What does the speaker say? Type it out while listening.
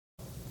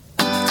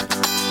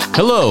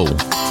Hello,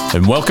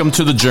 and welcome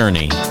to The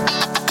Journey,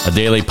 a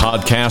daily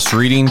podcast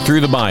reading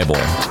through the Bible.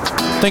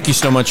 Thank you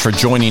so much for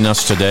joining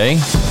us today.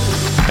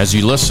 As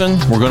you listen,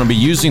 we're going to be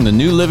using the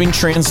New Living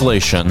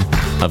Translation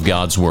of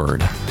God's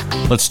Word.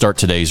 Let's start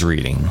today's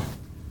reading.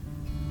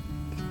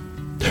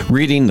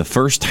 Reading the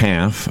first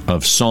half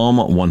of Psalm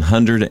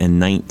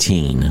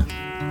 119.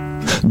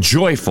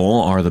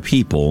 Joyful are the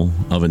people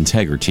of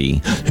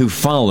integrity who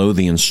follow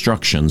the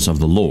instructions of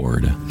the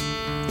Lord.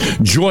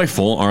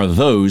 Joyful are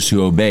those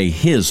who obey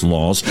His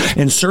laws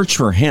and search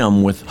for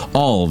Him with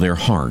all their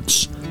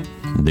hearts.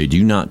 They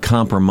do not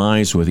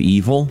compromise with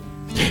evil,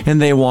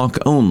 and they walk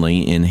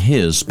only in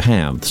His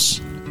paths.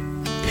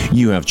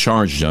 You have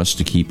charged us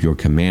to keep your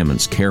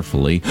commandments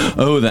carefully.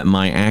 Oh, that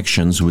my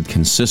actions would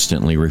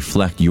consistently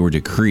reflect your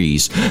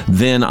decrees.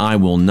 Then I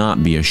will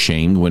not be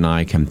ashamed when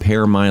I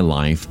compare my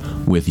life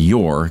with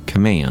your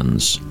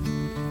commands.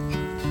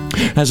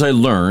 As I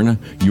learn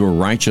your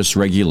righteous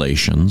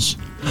regulations,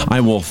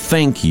 I will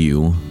thank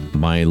you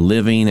by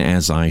living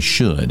as I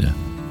should.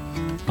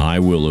 I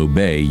will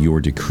obey your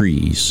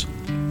decrees.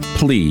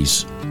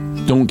 Please,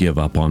 don't give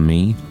up on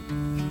me.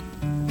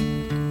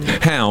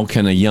 How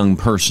can a young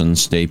person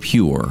stay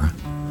pure?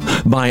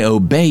 By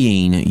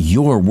obeying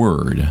your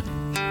word.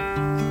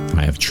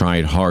 I have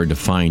tried hard to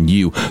find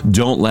you.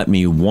 Don't let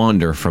me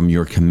wander from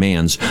your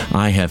commands.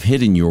 I have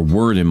hidden your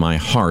word in my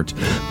heart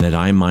that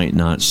I might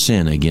not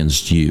sin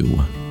against you.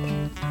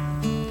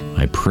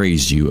 I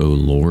praise you, O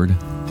Lord.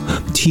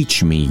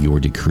 Teach me your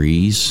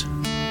decrees.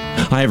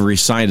 I have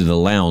recited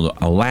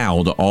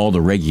aloud all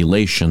the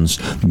regulations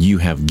you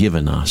have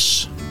given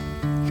us.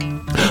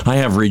 I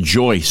have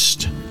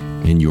rejoiced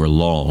in your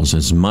laws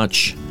as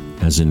much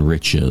as in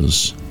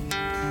riches.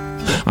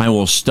 I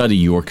will study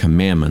your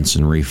commandments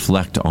and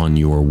reflect on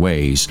your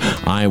ways.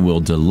 I will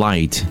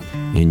delight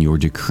in your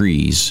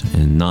decrees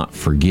and not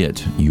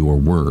forget your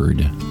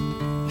word.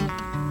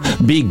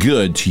 Be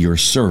good to your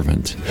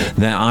servant,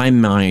 that I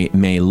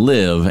may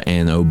live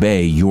and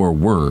obey your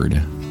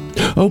word.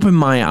 Open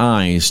my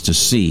eyes to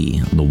see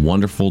the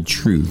wonderful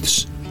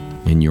truths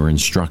in your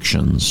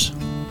instructions.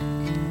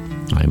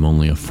 I am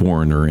only a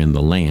foreigner in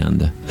the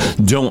land.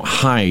 Don't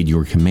hide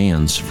your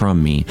commands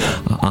from me.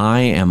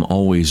 I am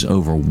always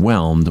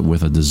overwhelmed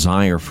with a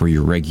desire for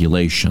your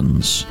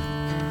regulations.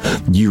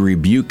 You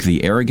rebuke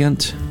the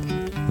arrogant.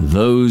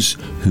 Those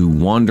who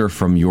wander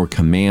from your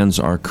commands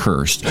are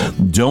cursed.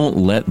 Don't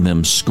let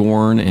them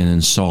scorn and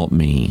insult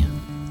me,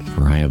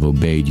 for I have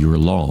obeyed your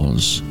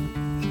laws.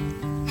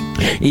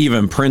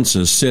 Even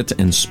princes sit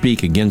and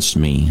speak against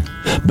me,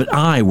 but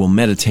I will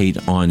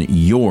meditate on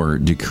your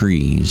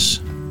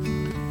decrees.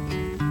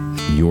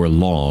 Your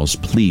laws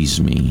please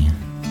me.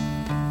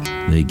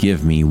 They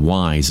give me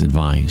wise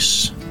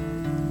advice.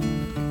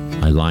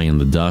 I lie in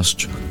the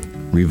dust.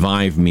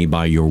 Revive me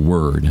by your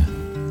word.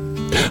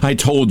 I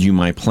told you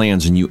my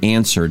plans, and you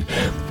answered.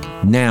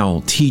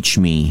 Now teach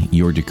me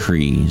your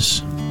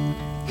decrees.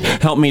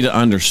 Help me to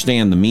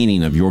understand the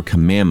meaning of your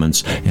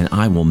commandments, and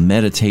I will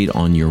meditate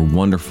on your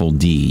wonderful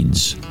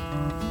deeds.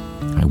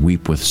 I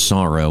weep with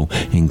sorrow.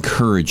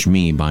 Encourage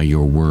me by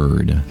your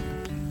word.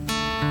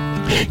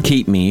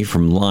 Keep me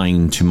from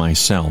lying to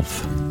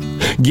myself.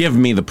 Give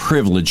me the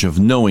privilege of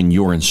knowing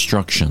your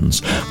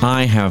instructions.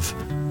 I have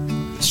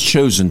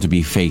chosen to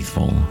be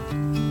faithful.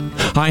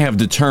 I have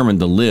determined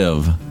to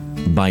live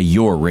by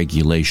your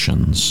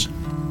regulations.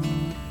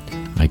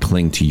 I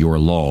cling to your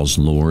laws,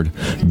 Lord.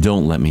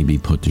 Don't let me be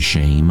put to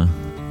shame.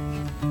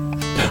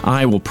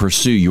 I will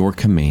pursue your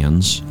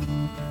commands,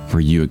 for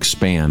you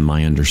expand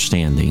my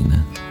understanding.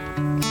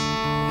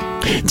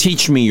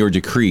 Teach me your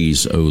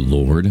decrees, O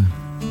Lord.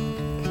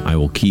 I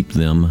will keep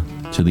them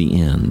to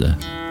the end.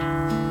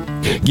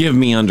 Give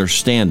me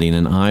understanding,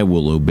 and I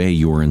will obey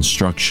your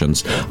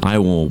instructions. I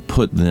will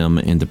put them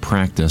into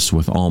practice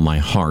with all my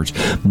heart.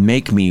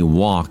 Make me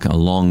walk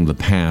along the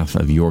path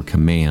of your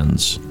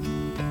commands,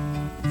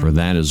 for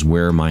that is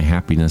where my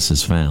happiness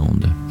is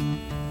found.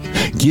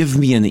 Give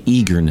me an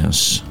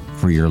eagerness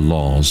for your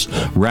laws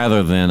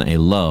rather than a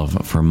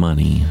love for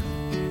money.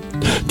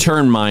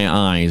 Turn my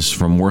eyes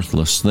from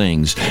worthless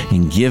things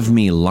and give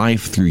me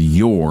life through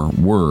your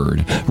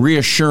word.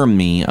 Reassure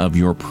me of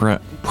your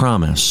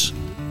promise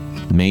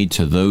made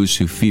to those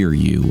who fear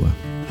you.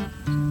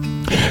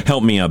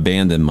 Help me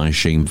abandon my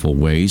shameful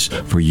ways,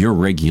 for your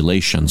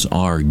regulations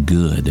are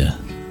good.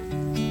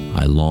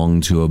 I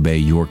long to obey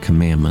your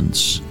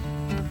commandments.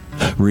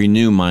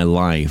 Renew my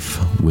life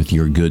with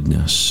your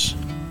goodness.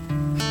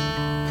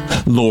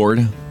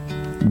 Lord,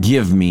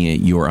 give me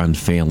your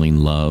unfailing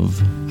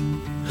love,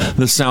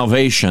 the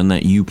salvation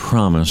that you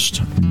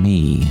promised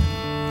me.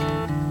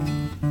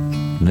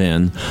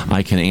 Then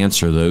I can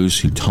answer those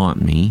who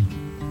taunt me,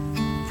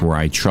 for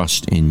I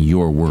trust in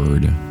your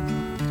word.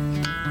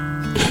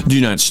 Do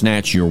not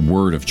snatch your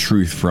word of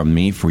truth from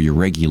me, for your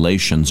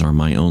regulations are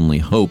my only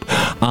hope.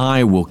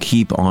 I will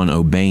keep on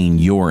obeying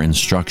your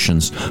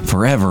instructions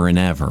forever and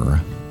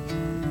ever.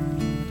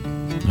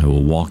 I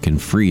will walk in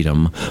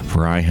freedom,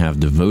 for I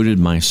have devoted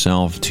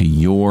myself to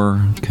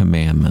your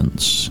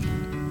commandments.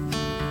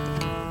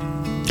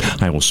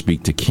 I will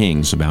speak to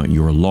kings about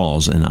your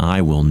laws, and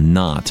I will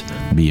not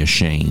be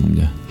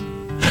ashamed.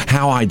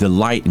 How I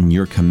delight in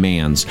your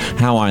commands,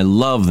 how I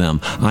love them.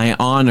 I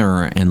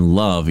honor and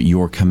love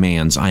your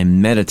commands. I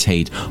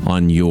meditate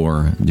on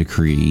your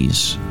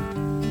decrees.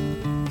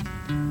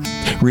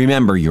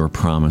 Remember your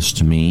promise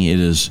to me. It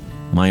is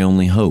my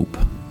only hope.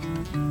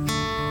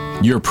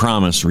 Your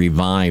promise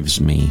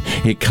revives me.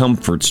 It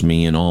comforts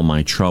me in all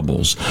my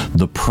troubles.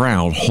 The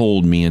proud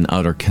hold me in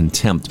utter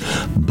contempt,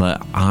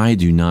 but I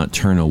do not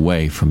turn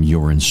away from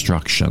your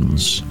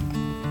instructions.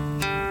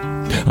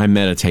 I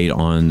meditate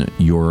on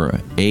your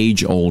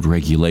age-old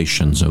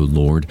regulations, O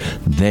Lord.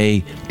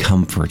 They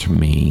comfort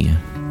me.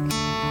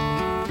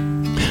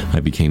 I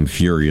became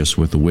furious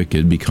with the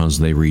wicked because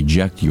they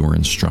reject your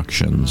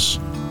instructions.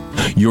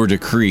 Your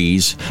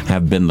decrees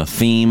have been the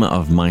theme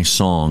of my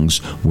songs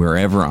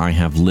wherever I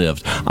have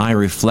lived. I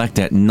reflect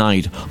at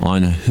night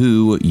on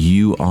who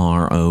you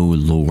are, O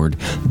Lord.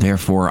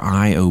 Therefore,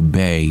 I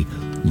obey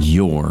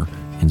your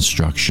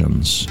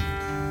instructions.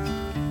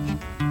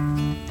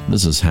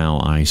 This is how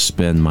I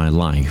spend my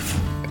life,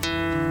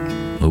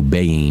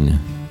 obeying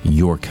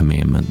your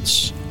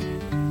commandments.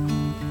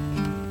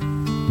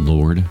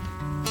 Lord,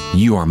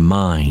 you are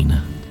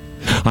mine.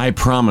 I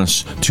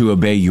promise to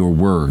obey your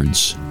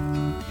words.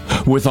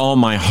 With all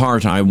my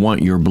heart, I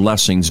want your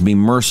blessings. Be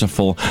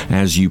merciful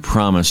as you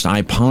promised.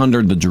 I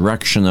pondered the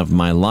direction of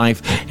my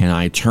life, and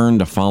I turned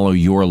to follow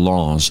your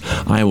laws.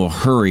 I will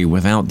hurry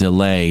without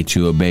delay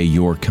to obey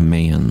your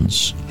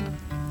commands.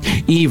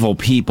 Evil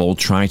people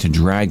try to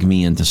drag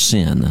me into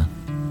sin,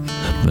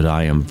 but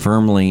I am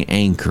firmly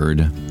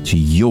anchored to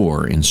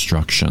your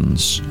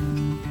instructions.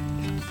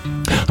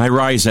 I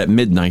rise at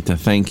midnight to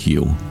thank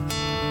you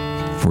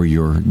for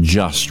your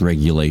just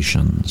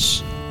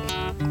regulations.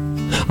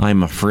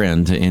 I'm a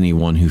friend to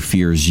anyone who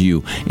fears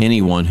you,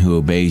 anyone who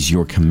obeys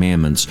your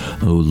commandments.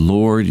 O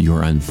Lord,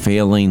 your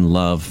unfailing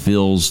love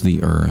fills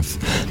the earth.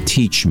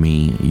 Teach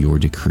me your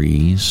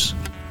decrees.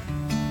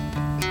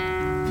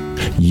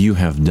 You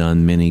have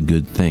done many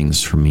good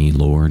things for me,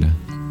 Lord,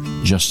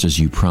 just as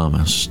you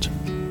promised.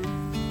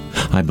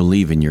 I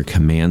believe in your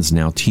commands.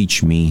 Now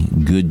teach me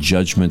good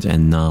judgment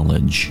and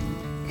knowledge.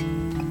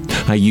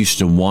 I used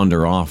to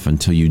wander off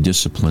until you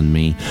disciplined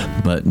me,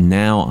 but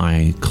now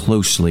I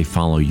closely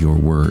follow your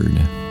word.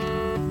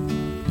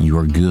 You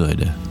are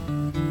good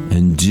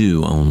and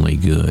do only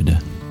good.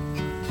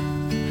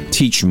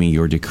 Teach me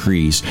your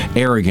decrees.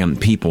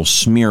 Arrogant people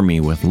smear me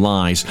with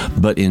lies,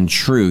 but in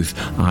truth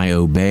I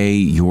obey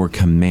your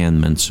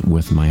commandments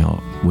with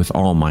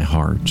all my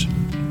heart.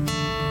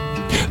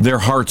 Their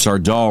hearts are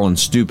dull and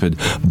stupid,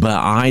 but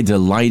I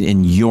delight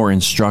in your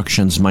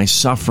instructions. My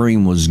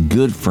suffering was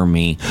good for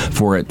me,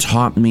 for it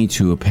taught me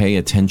to pay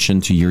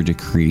attention to your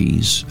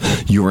decrees.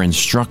 Your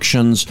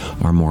instructions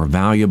are more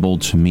valuable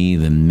to me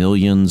than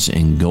millions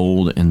in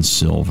gold and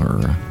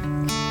silver.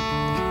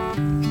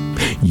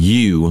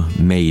 You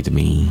made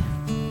me.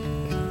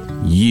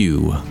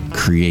 You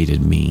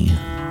created me.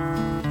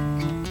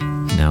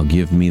 Now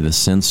give me the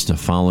sense to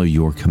follow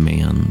your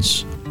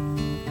commands.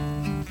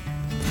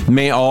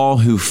 May all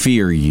who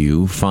fear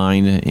you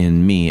find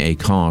in me a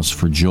cause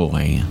for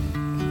joy.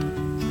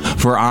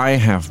 For I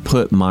have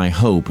put my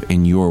hope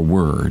in your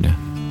word.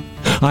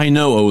 I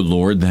know, O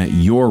Lord, that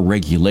your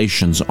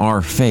regulations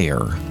are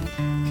fair.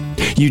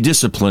 You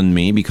disciplined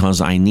me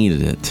because I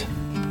needed it.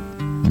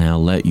 Now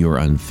let your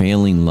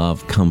unfailing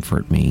love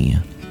comfort me,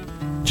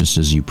 just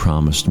as you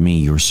promised me,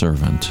 your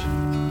servant.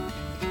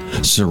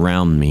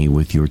 Surround me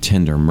with your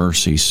tender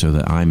mercy so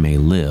that I may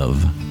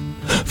live,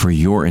 for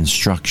your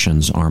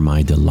instructions are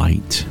my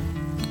delight.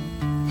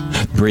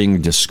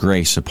 Bring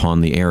disgrace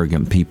upon the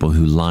arrogant people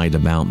who lied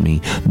about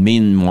me.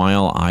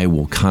 Meanwhile, I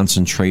will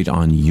concentrate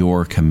on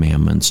your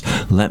commandments.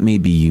 Let me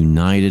be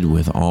united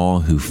with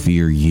all who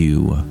fear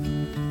you,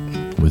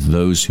 with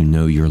those who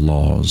know your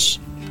laws.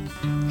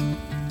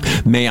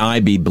 May I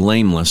be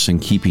blameless in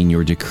keeping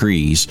your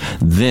decrees.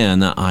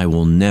 Then I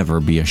will never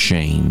be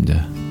ashamed.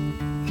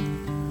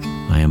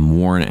 I am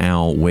worn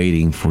out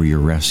waiting for your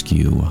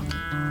rescue.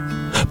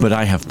 But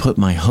I have put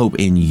my hope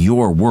in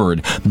your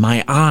word.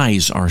 My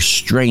eyes are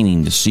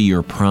straining to see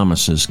your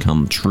promises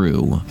come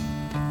true.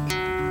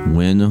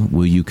 When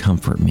will you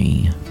comfort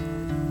me?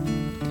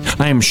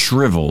 I am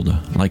shriveled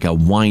like a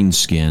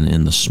wineskin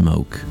in the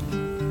smoke,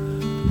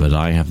 but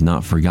I have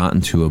not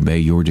forgotten to obey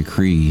your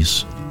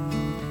decrees.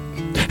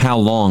 How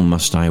long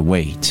must I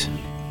wait?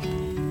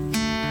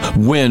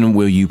 When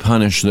will you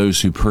punish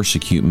those who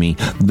persecute me?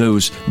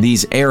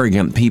 These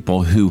arrogant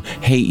people who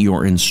hate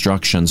your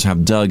instructions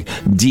have dug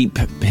deep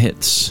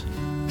pits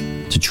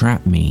to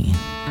trap me.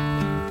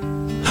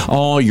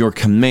 All your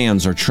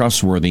commands are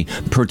trustworthy.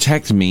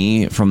 Protect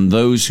me from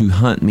those who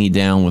hunt me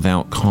down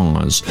without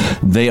cause.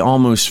 They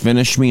almost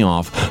finish me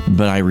off,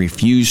 but I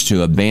refuse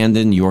to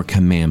abandon your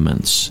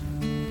commandments.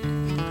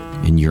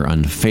 In your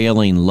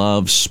unfailing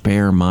love,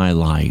 spare my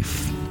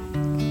life.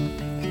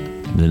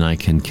 Then I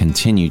can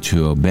continue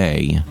to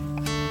obey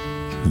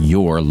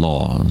your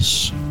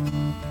laws.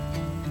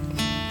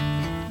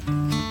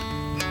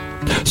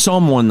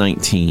 Psalm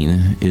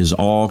 119 is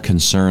all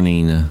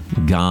concerning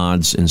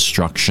God's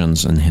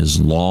instructions and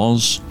His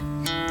laws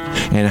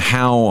and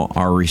how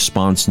our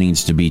response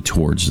needs to be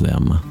towards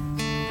them.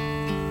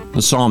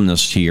 The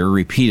psalmist here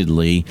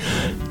repeatedly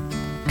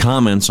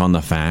comments on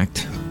the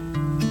fact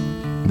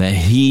that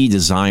he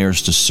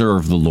desires to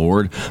serve the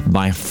Lord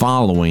by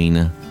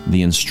following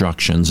the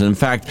instructions. In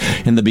fact,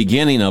 in the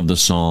beginning of the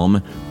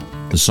psalm,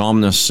 the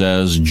psalmist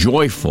says,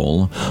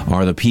 "Joyful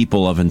are the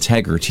people of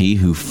integrity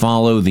who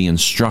follow the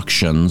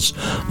instructions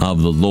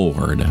of the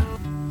Lord."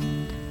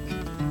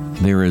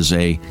 There is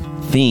a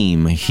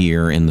theme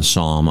here in the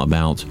psalm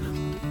about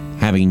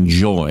having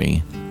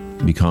joy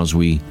because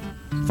we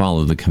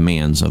follow the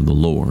commands of the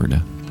Lord.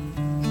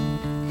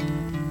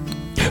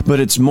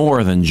 But it's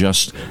more than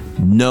just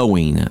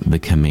knowing the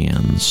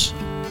commands.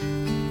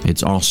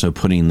 It's also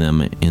putting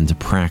them into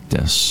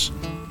practice.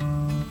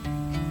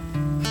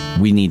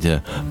 We need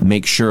to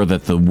make sure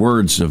that the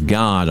words of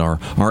God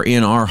are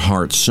in our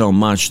hearts so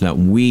much that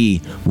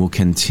we will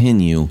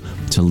continue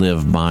to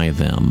live by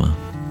them,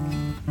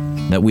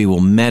 that we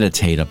will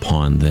meditate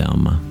upon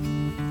them,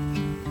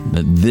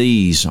 that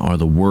these are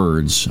the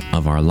words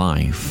of our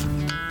life.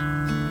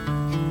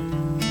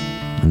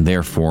 And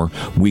therefore,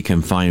 we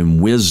can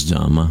find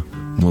wisdom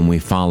when we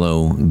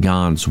follow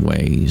God's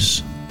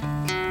ways.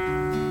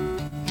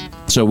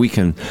 So we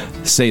can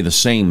say the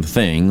same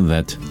thing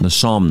that the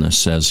psalmist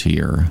says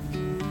here,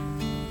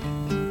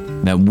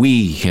 that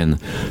we can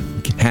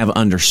have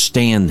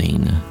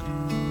understanding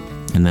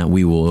and that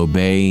we will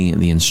obey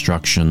the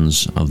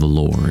instructions of the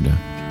Lord.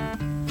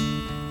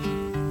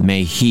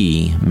 May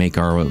He make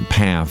our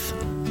path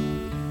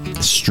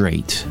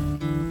straight.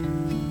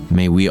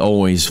 May we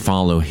always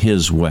follow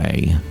His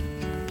way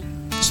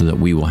so that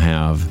we will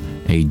have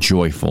a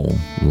joyful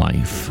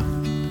life.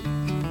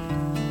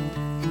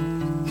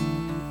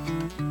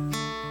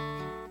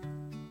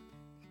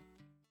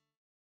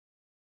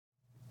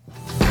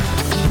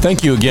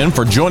 Thank you again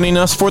for joining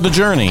us for the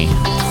journey.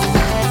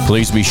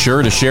 Please be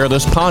sure to share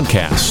this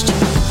podcast.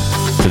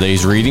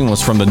 Today's reading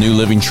was from the New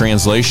Living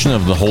Translation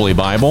of the Holy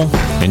Bible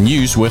and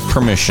used with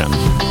permission.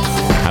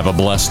 Have a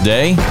blessed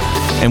day,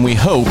 and we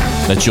hope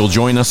that you'll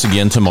join us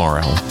again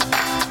tomorrow.